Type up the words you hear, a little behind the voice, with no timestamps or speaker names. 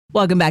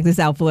Welcome back to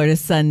South Florida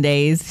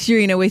Sundays.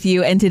 Sharina with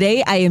you, and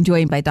today I am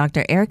joined by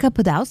Dr. Erica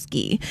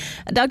Podolsky.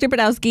 Dr.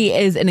 Podolsky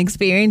is an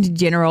experienced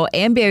general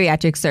and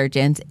bariatric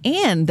surgeon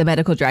and the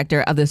medical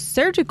director of the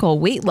surgical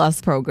weight loss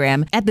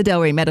program at the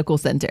Delray Medical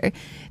Center.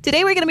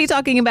 Today we're going to be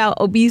talking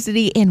about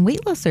obesity and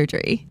weight loss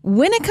surgery.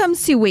 When it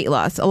comes to weight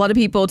loss, a lot of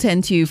people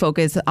tend to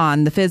focus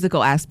on the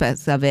physical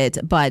aspects of it,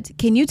 but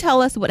can you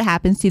tell us what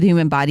happens to the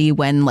human body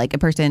when a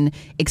person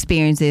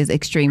experiences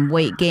extreme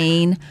weight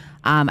gain?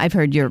 I've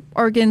heard your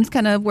organs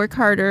kind of work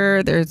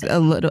harder. There's a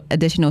little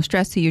additional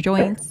stress to your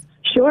joints.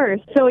 Sure.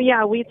 So,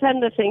 we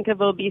tend to think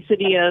of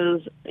obesity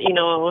as,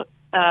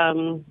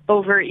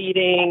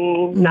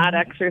 overeating, not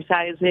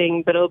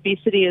exercising, but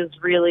obesity is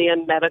really a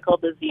medical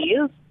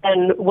disease.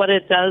 And what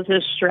it does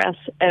is stress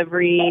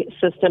every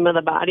system of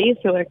the body.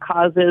 So it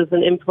causes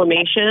an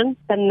inflammation,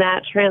 and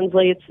that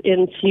translates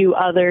into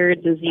other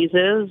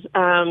diseases.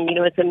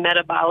 It's a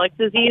metabolic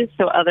disease,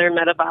 so other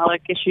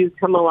metabolic issues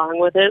come along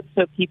with it.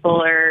 So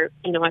people are,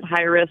 at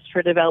high risk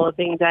for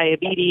developing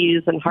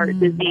diabetes and heart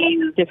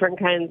disease, different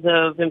kinds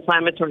of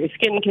inflammatory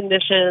skin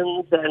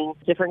conditions, and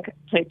different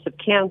types of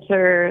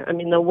cancer.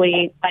 The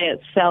weight by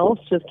itself,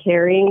 just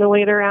carrying the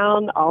weight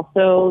around,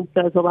 also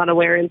does a lot of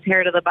wear and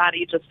tear to the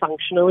body just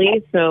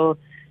functionally. So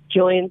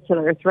joints and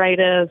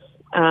arthritis,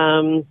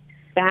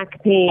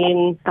 back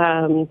pain.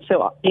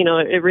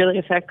 It really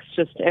affects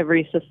just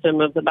every system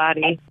of the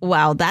body.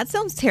 Wow, that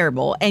sounds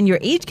terrible. And your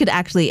age could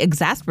actually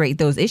exacerbate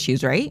those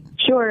issues, right?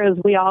 Sure. As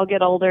we all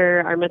get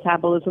older, our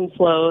metabolism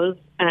slows,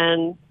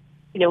 and,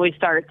 we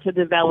start to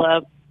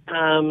develop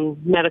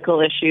medical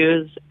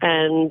issues,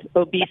 and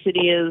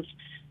obesity is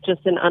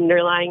just an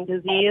underlying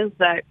disease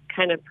that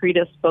kind of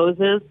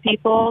predisposes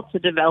people to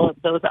develop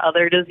those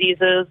other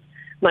diseases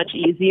much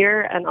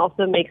easier, and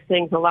also makes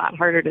things a lot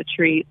harder to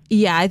treat.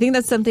 Yeah, I think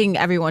that's something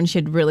everyone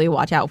should really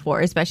watch out for,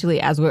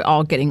 especially as we're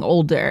all getting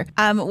older.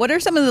 What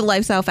are some of the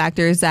lifestyle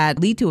factors that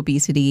lead to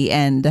obesity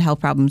and the health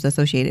problems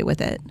associated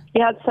with it?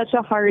 Yeah, it's such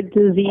a hard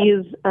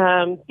disease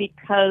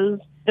because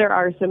there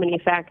are so many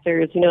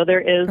factors. There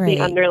is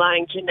the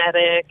underlying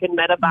genetic and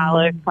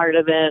metabolic part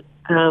of it,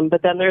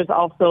 but then there's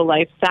also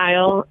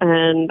lifestyle,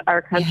 and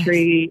our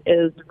country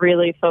is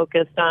really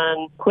focused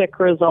on quick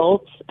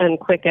results and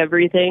quick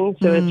everything.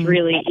 So it's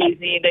really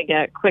easy to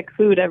get quick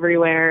food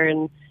everywhere,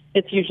 and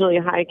it's usually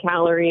high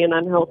calorie and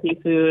unhealthy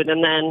food.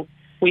 And then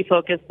we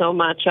focus so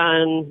much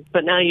on,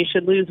 but now you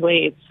should lose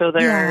weight. So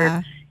there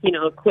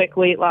are, quick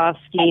weight loss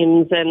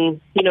schemes,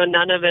 and,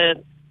 none of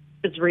it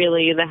is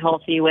really the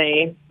healthy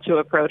way to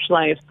approach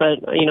life. But,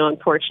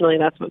 unfortunately,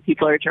 that's what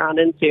people are drawn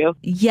into.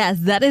 Yes,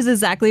 that is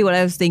exactly what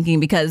I was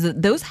thinking, because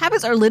those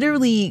habits are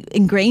literally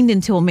ingrained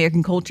into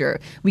American culture.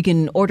 We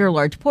can order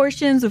large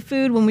portions of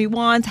food when we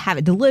want, have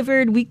it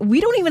delivered. We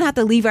don't even have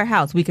to leave our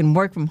house. We can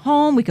work from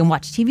home. We can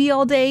watch TV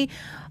all day.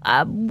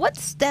 What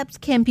steps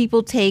can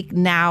people take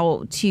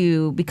now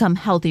to become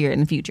healthier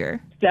in the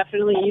future? It's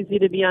definitely easy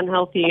to be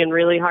unhealthy and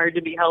really hard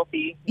to be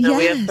healthy.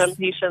 We have some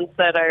patients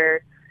that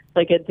are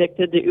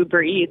addicted to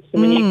Uber Eats.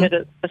 You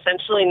could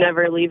essentially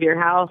never leave your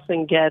house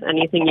and get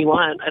anything you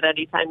want at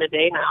any time of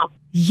day now.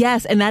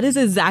 Yes, and that is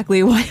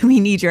exactly why we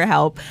need your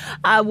help.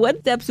 What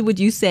steps would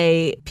you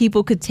say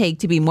people could take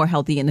to be more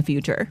healthy in the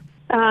future?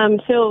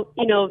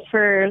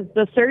 For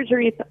the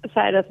surgery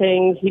side of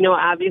things,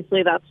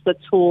 obviously that's the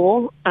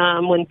tool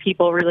when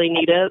people really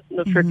need it,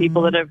 for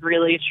people that have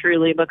really,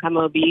 truly become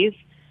obese.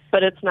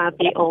 But it's not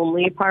the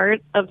only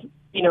part of,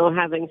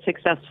 having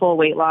successful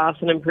weight loss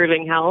and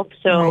improving health.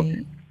 So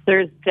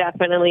there's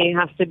definitely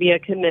has to be a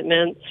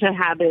commitment to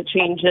habit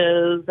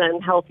changes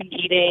and healthy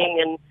eating.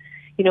 And,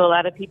 a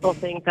lot of people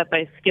think that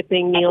by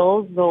skipping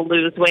meals, they'll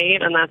lose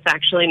weight, and that's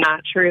actually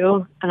not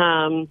true.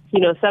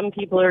 Some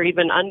people are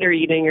even under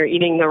eating or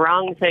eating the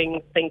wrong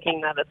things, thinking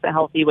that it's a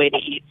healthy way to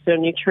eat. So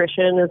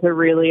nutrition is a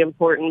really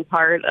important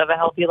part of a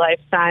healthy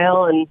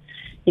lifestyle. And,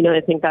 I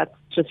think that's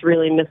just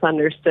really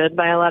misunderstood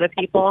by a lot of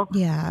people.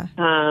 Yeah.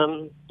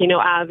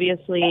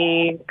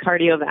 Obviously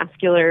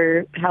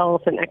cardiovascular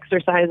health and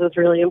exercise is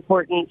really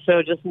important.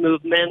 So just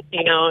movement,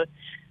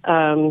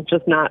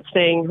 just not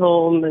staying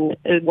home,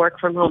 and work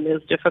from home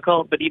is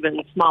difficult, but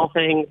even small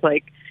things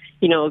like,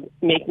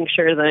 making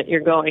sure that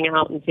you're going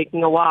out and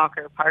taking a walk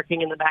or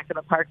parking in the back of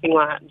the parking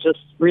lot, just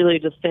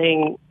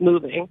staying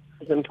moving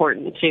is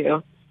important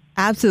too.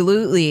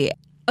 Absolutely.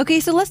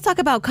 Okay, so let's talk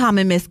about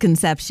common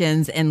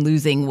misconceptions and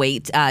losing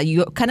weight.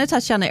 You kind of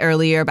touched on it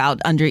earlier about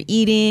under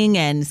eating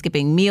and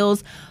skipping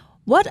meals.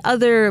 What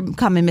other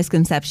common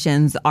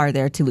misconceptions are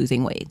there to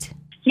losing weight?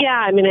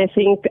 Yeah, I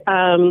think,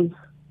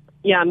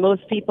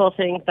 most people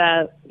think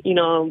that,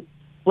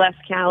 less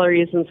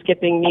calories and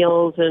skipping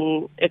meals,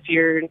 and if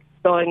you're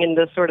going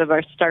into sort of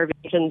our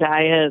starvation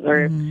diet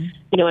or,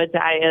 a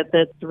diet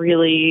that's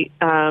really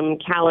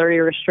calorie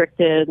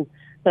restricted,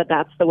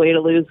 that's the way to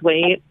lose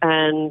weight.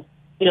 And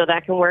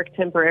that can work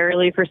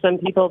temporarily for some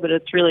people, but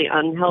it's really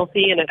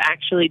unhealthy, and it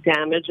actually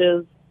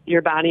damages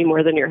your body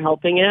more than you're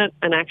helping it,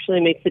 and actually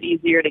makes it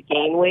easier to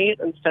gain weight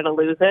instead of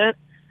lose it.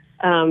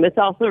 it's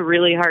also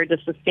really hard to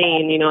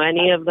sustain,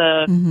 any of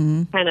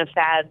the kind of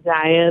fad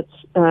diets.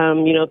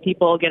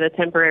 People get a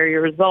temporary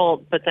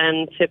result, but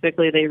then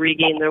typically they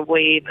regain their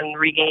weight and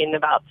regain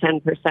about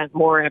 10%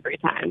 more every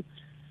time.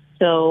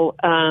 So,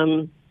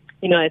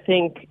 I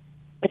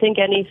think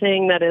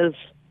anything that is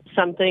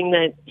something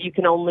that you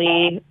can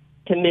only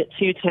commit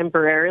to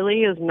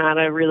temporarily is not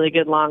a really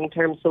good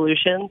long-term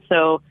solution.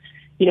 So,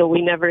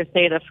 we never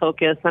say to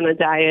focus on a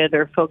diet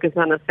or focus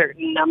on a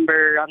certain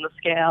number on the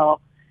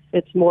scale.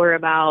 It's more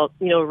about,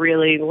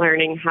 really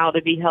learning how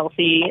to be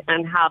healthy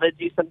and how to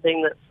do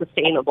something that's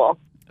sustainable.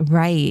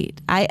 Right.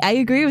 I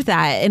agree with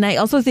that. And I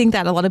also think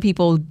that a lot of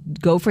people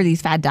go for these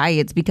fad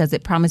diets because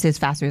it promises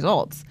fast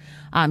results.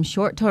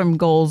 Short-term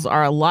goals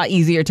are a lot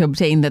easier to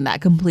obtain than that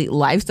complete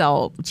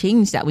lifestyle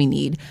change that we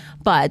need.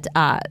 But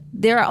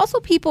there are also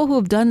people who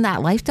have done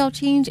that lifestyle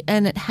change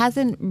and it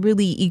hasn't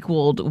really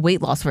equaled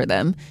weight loss for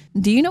them.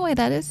 Do you know why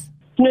that is?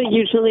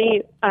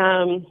 Usually,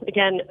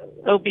 again,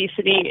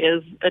 obesity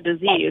is a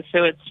disease,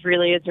 so it's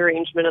really a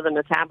derangement of the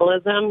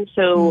metabolism.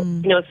 So,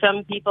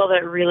 some people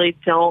that really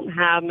don't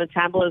have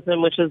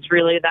metabolism, which is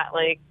really that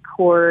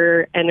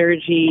core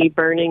energy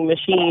burning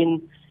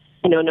machine,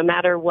 no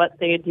matter what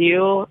they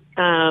do,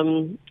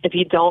 if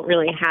you don't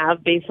really have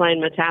baseline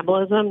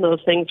metabolism,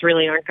 those things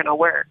really aren't going to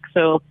work.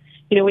 So,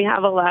 we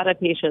have a lot of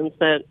patients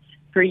that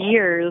for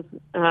years,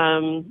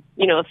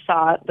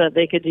 thought that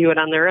they could do it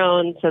on their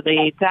own. So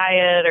they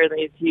diet or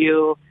they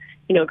do,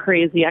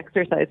 crazy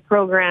exercise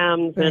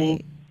programs.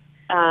 Right.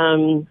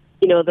 And,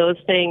 those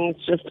things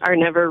just are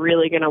never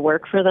really going to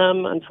work for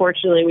them.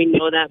 Unfortunately, we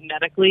know that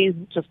medically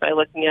just by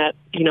looking at,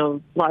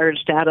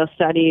 large data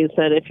studies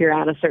that if you're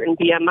at a certain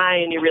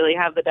BMI and you really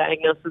have the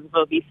diagnosis of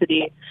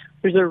obesity,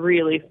 there's a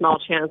really small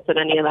chance that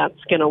any of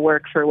that's going to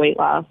work for weight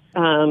loss.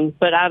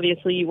 But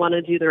obviously you want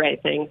to do the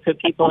right thing. So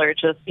people are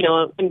just,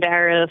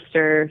 embarrassed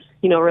or,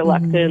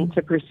 reluctant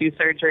to pursue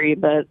surgery.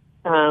 But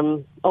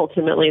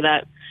ultimately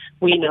that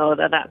we know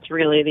that that's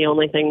really the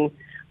only thing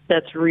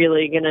that's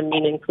really going to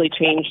meaningfully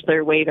change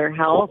their weight or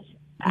health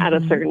at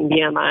a certain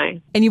BMI.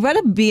 And you brought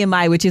up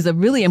BMI, which is a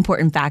really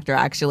important factor,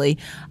 actually.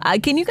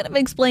 Can you kind of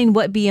explain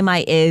what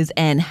BMI is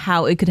and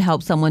how it could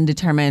help someone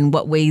determine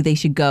what way they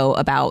should go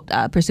about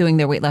pursuing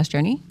their weight loss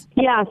journey?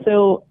 Yeah,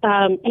 so,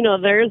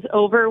 there's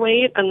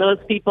overweight, and those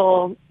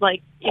people,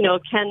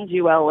 can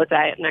do well with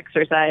diet and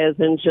exercise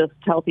and just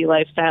healthy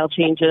lifestyle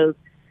changes.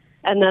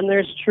 And then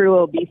there's true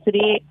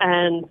obesity,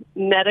 and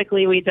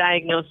medically we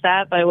diagnose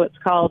that by what's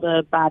called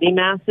a body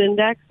mass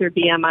index, or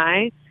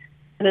BMI.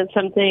 And it's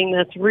something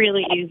that's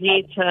really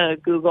easy to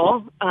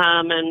Google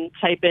and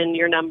type in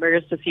your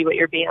numbers to see what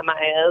your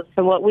BMI is.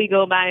 And what we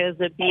go by is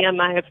a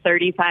BMI of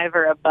 35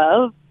 or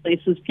above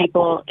places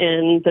people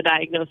in the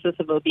diagnosis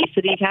of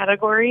obesity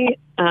category.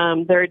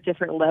 There are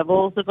different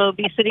levels of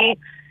obesity,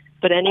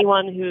 but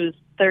anyone who's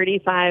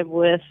 35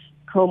 with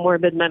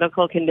comorbid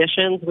medical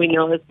conditions we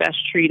know is best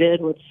treated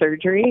with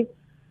surgery.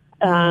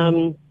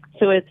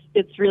 So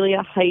it's really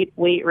a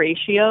height-weight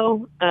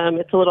ratio.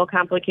 It's a little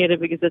complicated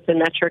because it's a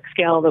metric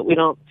scale that we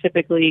don't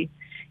typically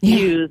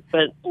use.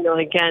 But,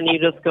 again, you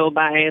just go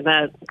by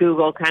that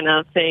Google kind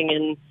of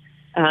thing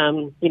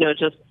and,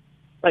 just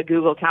a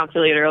Google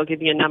calculator will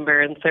give you a number,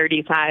 and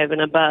 35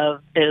 and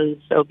above is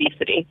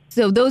obesity.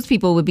 So those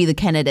people would be the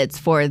candidates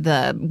for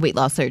the weight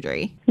loss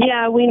surgery?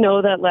 Yeah, we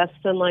know that less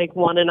than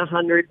 1 in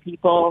 100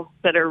 people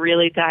that are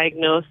really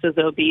diagnosed as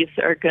obese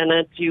are going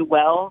to do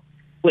well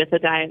with a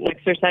diet and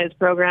exercise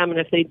program. And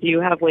if they do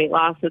have weight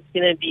loss, it's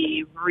going to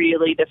be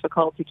really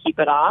difficult to keep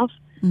it off.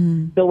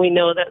 So we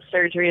know that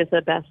surgery is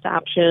the best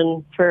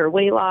option for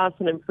weight loss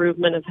and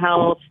improvement of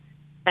health,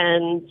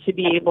 and to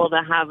be able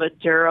to have a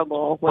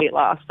durable weight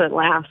loss that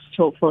lasts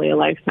hopefully a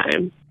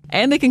lifetime.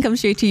 And they can come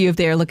straight to you if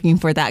they're looking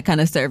for that kind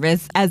of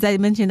service. As I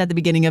mentioned at the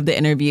beginning of the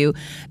interview,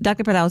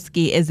 Dr.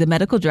 Podolsky is the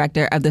medical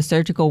director of the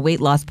surgical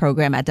weight loss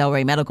program at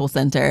Delray Medical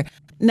Center.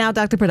 Now,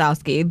 Dr.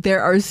 Podolsky,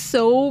 there are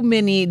so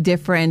many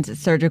different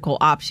surgical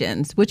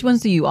options. Which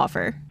ones do you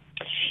offer?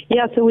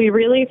 Yeah, so we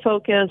really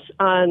focus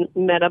on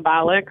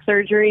metabolic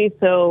surgery.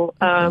 So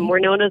we're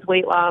known as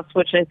weight loss,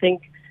 which I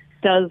think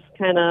does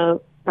kind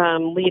of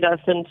lead us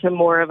into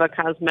more of a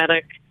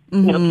cosmetic,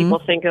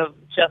 people think of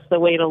just the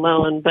weight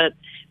alone, but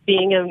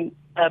being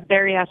a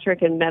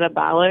bariatric and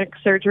metabolic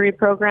surgery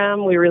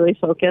program, we really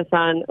focus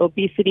on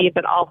obesity,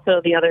 but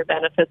also the other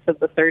benefits of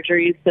the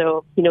surgery.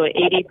 So,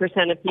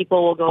 80% of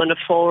people will go into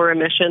full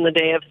remission the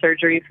day of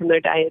surgery from their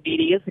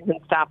diabetes and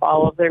can stop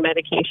all of their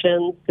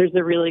medications. There's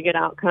a really good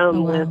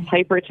outcome with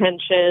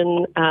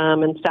hypertension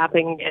and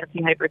stopping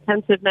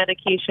antihypertensive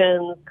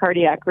medications.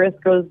 Cardiac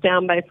risk goes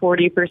down by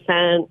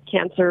 40%.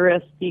 Cancer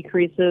risk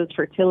decreases.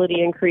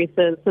 Fertility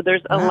increases. So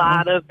there's a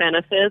lot of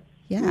benefits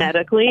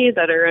medically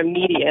that are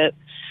immediate.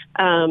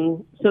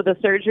 So the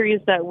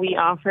surgeries that we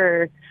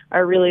offer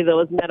are really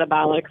those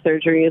metabolic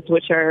surgeries,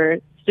 which are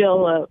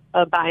still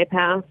a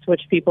bypass,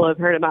 which people have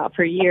heard about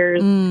for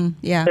years.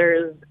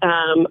 There's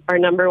our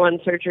number one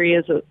surgery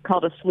is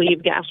called a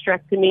sleeve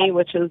gastrectomy,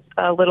 which is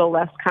a little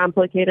less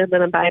complicated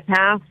than a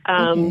bypass.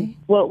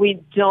 What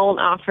we don't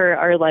offer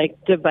are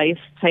device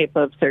type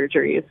of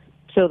surgeries.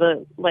 So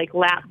the like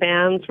lap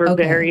bands were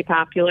Okay. very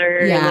popular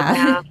in the Yeah.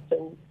 past,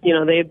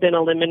 and they've been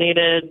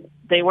eliminated.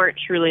 They weren't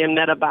truly a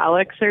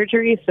metabolic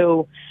surgery,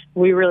 so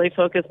we really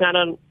focused not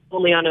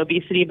only on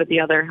obesity, but the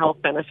other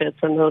health benefits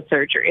in those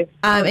surgeries.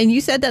 And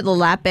you said that the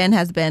lap band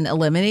has been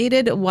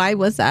eliminated. Why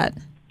was that?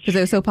 Because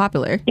it was so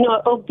popular.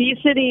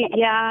 Obesity,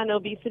 and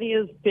obesity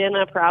has been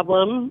a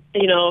problem,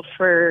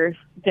 for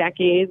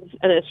decades,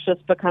 and it's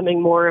just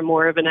becoming more and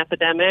more of an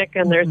epidemic,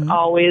 and there's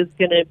always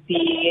going to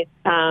be,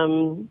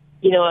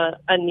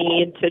 a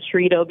need to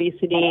treat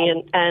obesity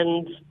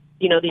and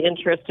the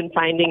interest in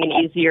finding an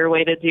easier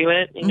way to do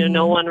it.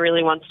 No one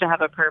really wants to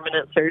have a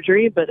permanent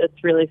surgery, but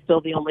it's really still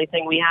the only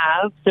thing we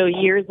have. So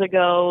years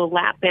ago,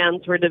 lap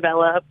bands were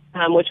developed,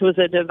 which was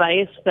a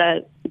device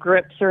that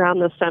grips around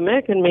the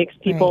stomach and makes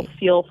people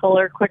feel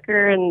fuller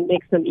quicker and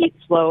makes them eat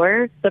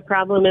slower. The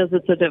problem is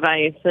it's a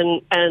device,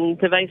 and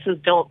devices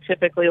don't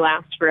typically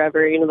last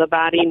forever. The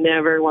body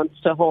never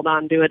wants to hold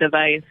on to a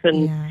device,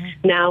 and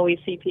now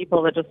we see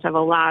people that just have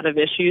a lot of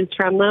issues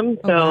from them.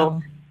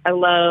 So I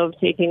love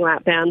taking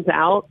lap bands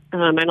out.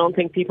 I don't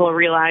think people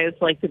realize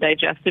the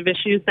digestive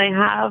issues they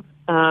have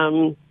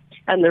and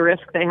the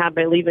risk they have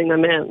by leaving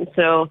them in.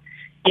 So,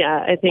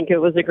 I think it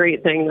was a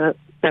great thing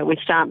that we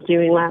stopped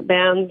doing lap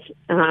bands.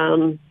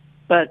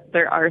 But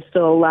there are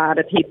still a lot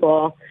of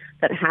people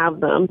that have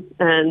them,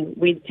 and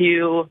we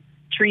do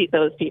treat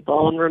those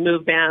people and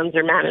remove bands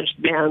or manage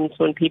bands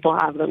when people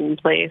have them in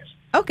place.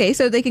 Okay,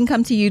 so they can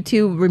come to you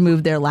to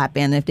remove their lap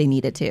band if they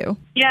needed to.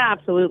 Yeah,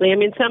 absolutely. I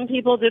mean, some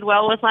people did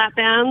well with lap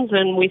bands,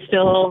 and we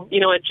still,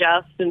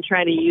 adjust and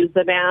try to use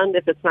the band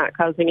if it's not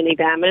causing any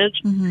damage.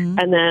 And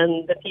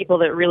then the people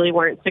that really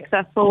weren't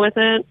successful with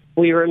it,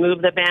 we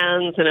remove the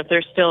bands, and if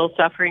they're still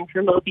suffering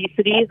from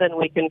obesity, then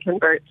we can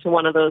convert to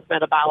one of those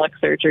metabolic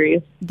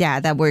surgeries. Yeah,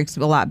 that works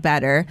a lot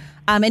better.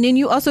 And then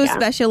you also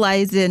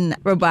specialize in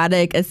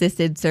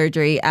robotic-assisted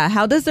surgery.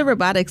 How does the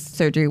robotic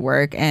surgery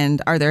work,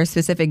 and are there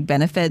specific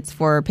benefits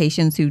for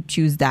patients who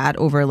choose that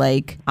over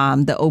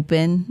the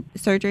open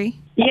surgery?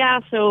 Yeah,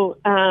 so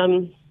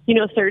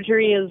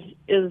surgery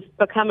is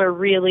become a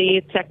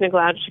really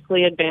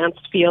technologically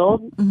advanced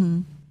field.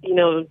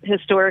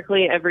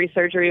 Historically every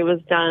surgery was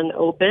done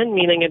open,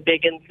 meaning a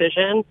big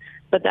incision,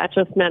 but that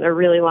just meant a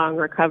really long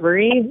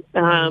recovery.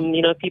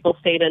 People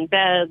stayed in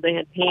bed, they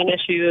had pain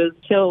issues.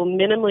 So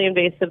minimally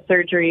invasive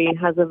surgery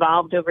has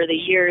evolved over the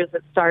years.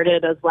 It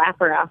started as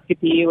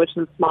laparoscopy, which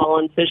is small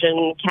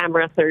incision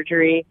camera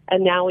surgery.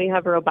 And now we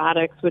have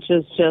robotics, which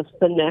is just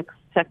the next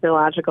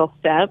technological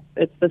step.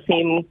 It's the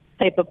same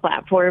type of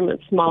platform.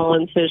 It's small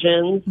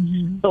incisions.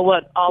 But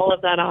what all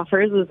of that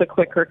offers is a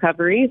quick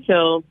recovery.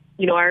 So,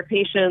 our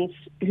patients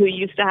who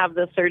used to have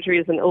the surgery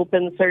as an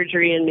open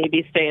surgery and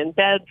maybe stay in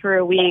bed for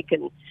a week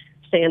and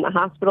stay in the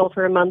hospital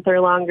for a month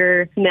or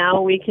longer,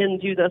 now we can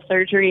do the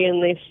surgery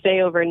and they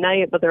stay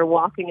overnight, but they're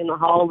walking in the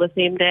hall the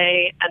same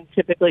day and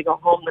typically go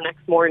home the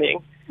next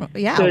morning.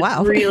 Yeah, so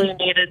wow. It's really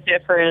made a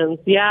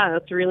difference. Yeah,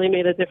 it's really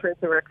made a difference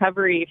in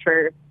recovery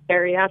for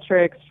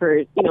bariatrics,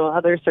 for,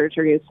 other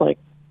surgeries like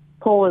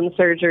colon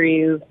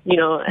surgeries,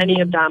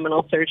 any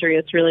abdominal surgery.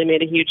 It's really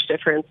made a huge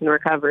difference in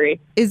recovery.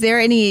 Is there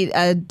any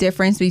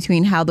difference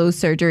between how those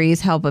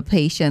surgeries help a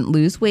patient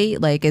lose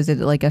weight? Is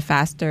it a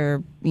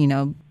faster,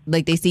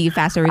 they see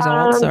faster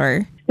results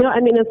or? No, I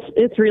mean,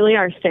 it's really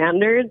our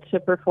standard to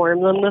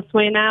perform them this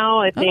way now.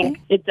 I think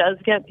it does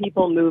get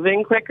people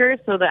moving quicker,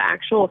 so the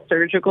actual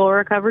surgical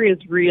recovery is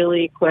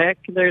really quick.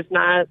 There's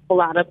not a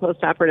lot of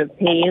postoperative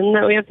pain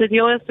that we have to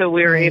deal with, so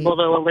we were able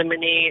to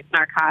eliminate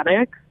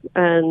narcotics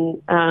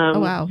and,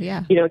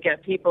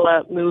 get people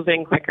up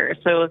moving quicker.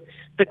 So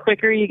the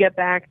quicker you get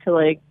back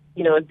to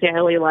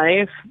daily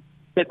life,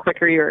 the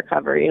quicker you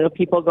recover.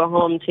 People go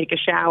home, take a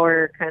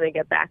shower, kind of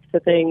get back to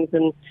things,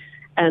 and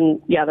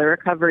the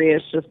recovery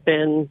has just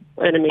been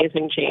an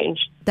amazing change.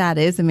 That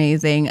is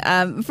amazing.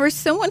 For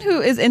someone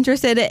who is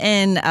interested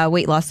in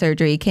weight loss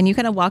surgery, can you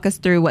kind of walk us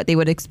through what they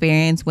would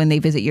experience when they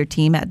visit your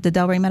team at the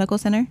Delray Medical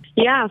Center?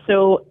 Yeah,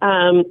 so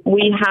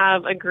we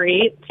have a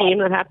great team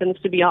that happens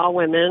to be all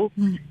women.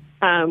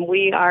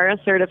 We are a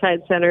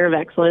certified center of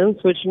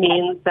excellence, which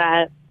means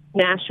that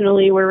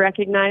nationally we're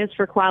recognized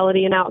for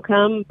quality and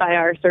outcome by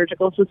our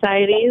surgical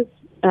societies.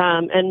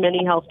 And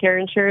many healthcare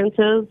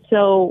insurances.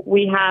 So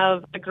we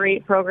have a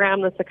great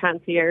program that's a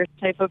concierge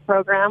type of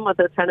program with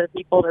a ton of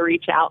people to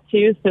reach out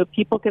to. So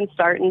people can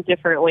start in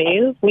different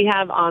ways. We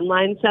have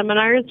online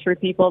seminars for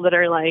people that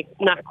are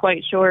not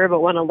quite sure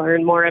but want to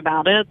learn more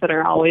about it that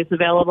are always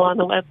available on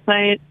the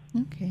website.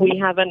 Okay. We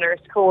have a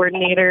nurse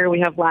coordinator. We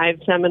have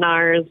live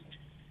seminars.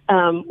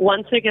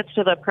 Once it gets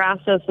to the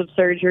process of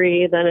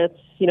surgery, then it's,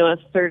 a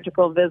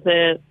surgical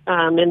visit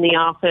in the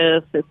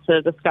office. It's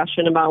a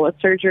discussion about what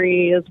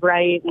surgery is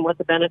right and what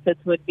the benefits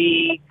would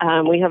be.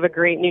 We have a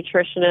great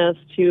nutritionist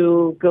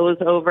who goes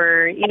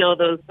over,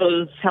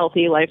 those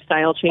healthy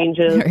lifestyle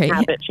changes,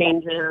 habit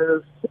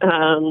changes.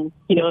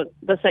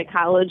 The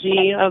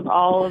psychology of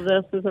all of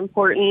this is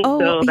important.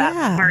 So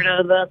that's part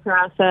of the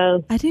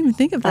process. I didn't even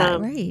think of that,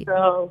 right.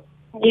 So,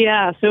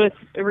 Yeah, so it's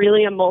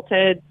really a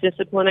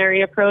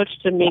multidisciplinary approach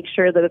to make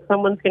sure that if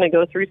someone's going to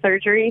go through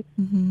surgery,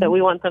 that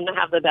we want them to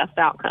have the best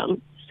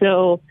outcome.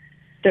 So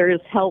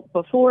there's help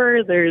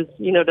before, there's,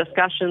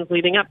 discussions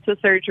leading up to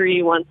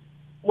surgery. Once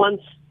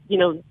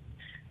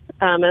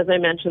as I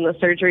mentioned, the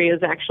surgery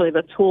is actually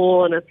the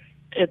tool, and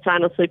it's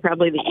honestly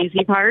probably the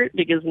easy part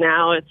because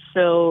now it's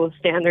so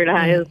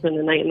standardized in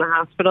a night in the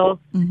hospital.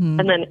 And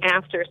then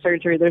after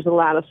surgery, there's a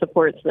lot of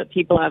supports that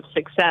people have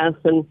success,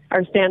 and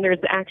our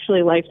standard's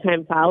actually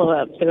lifetime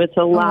follow-up. So it's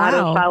a lot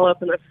of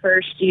follow-up in the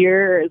first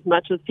year, as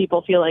much as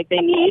people feel like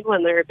they need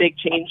when there are big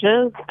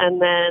changes.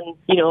 And then,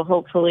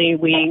 hopefully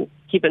we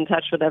keep in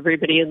touch with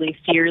everybody at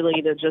least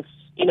yearly to just,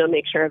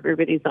 make sure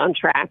everybody's on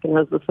track and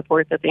has the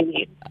support that they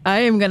need. I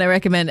am going to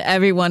recommend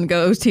everyone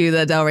goes to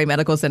the Delray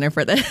Medical Center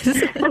for this.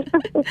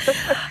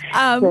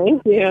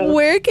 Thank you.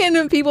 Where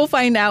can people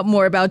find out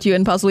more about you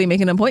and possibly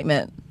make an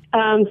appointment?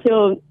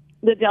 So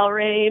the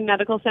Delray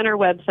Medical Center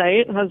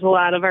website has a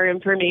lot of our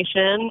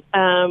information.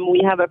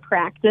 We have a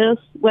practice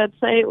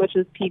website, which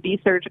is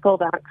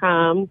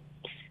pbsurgical.com.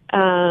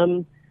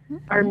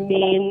 Our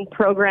main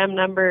program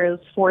number is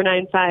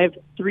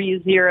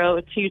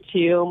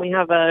 495-3022, and we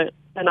have an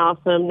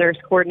awesome nurse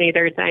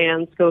coordinator,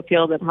 Diane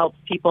Schofield, that helps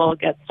people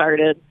get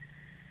started.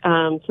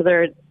 So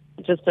there are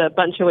just a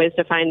bunch of ways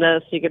to find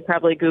us. You could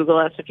probably Google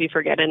us if you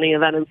forget any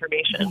of that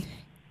information.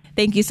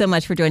 Thank you so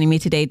much for joining me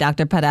today,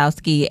 Dr.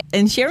 Podolsky,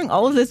 and sharing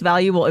all of this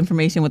valuable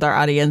information with our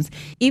audience.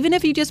 Even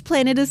if you just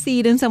planted a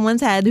seed in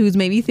someone's head who's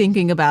maybe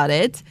thinking about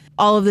it,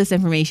 all of this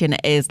information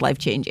is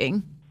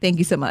life-changing. Thank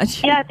you so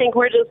much. Yeah, I think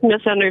we're just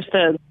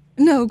misunderstood.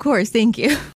 No, of course. Thank you.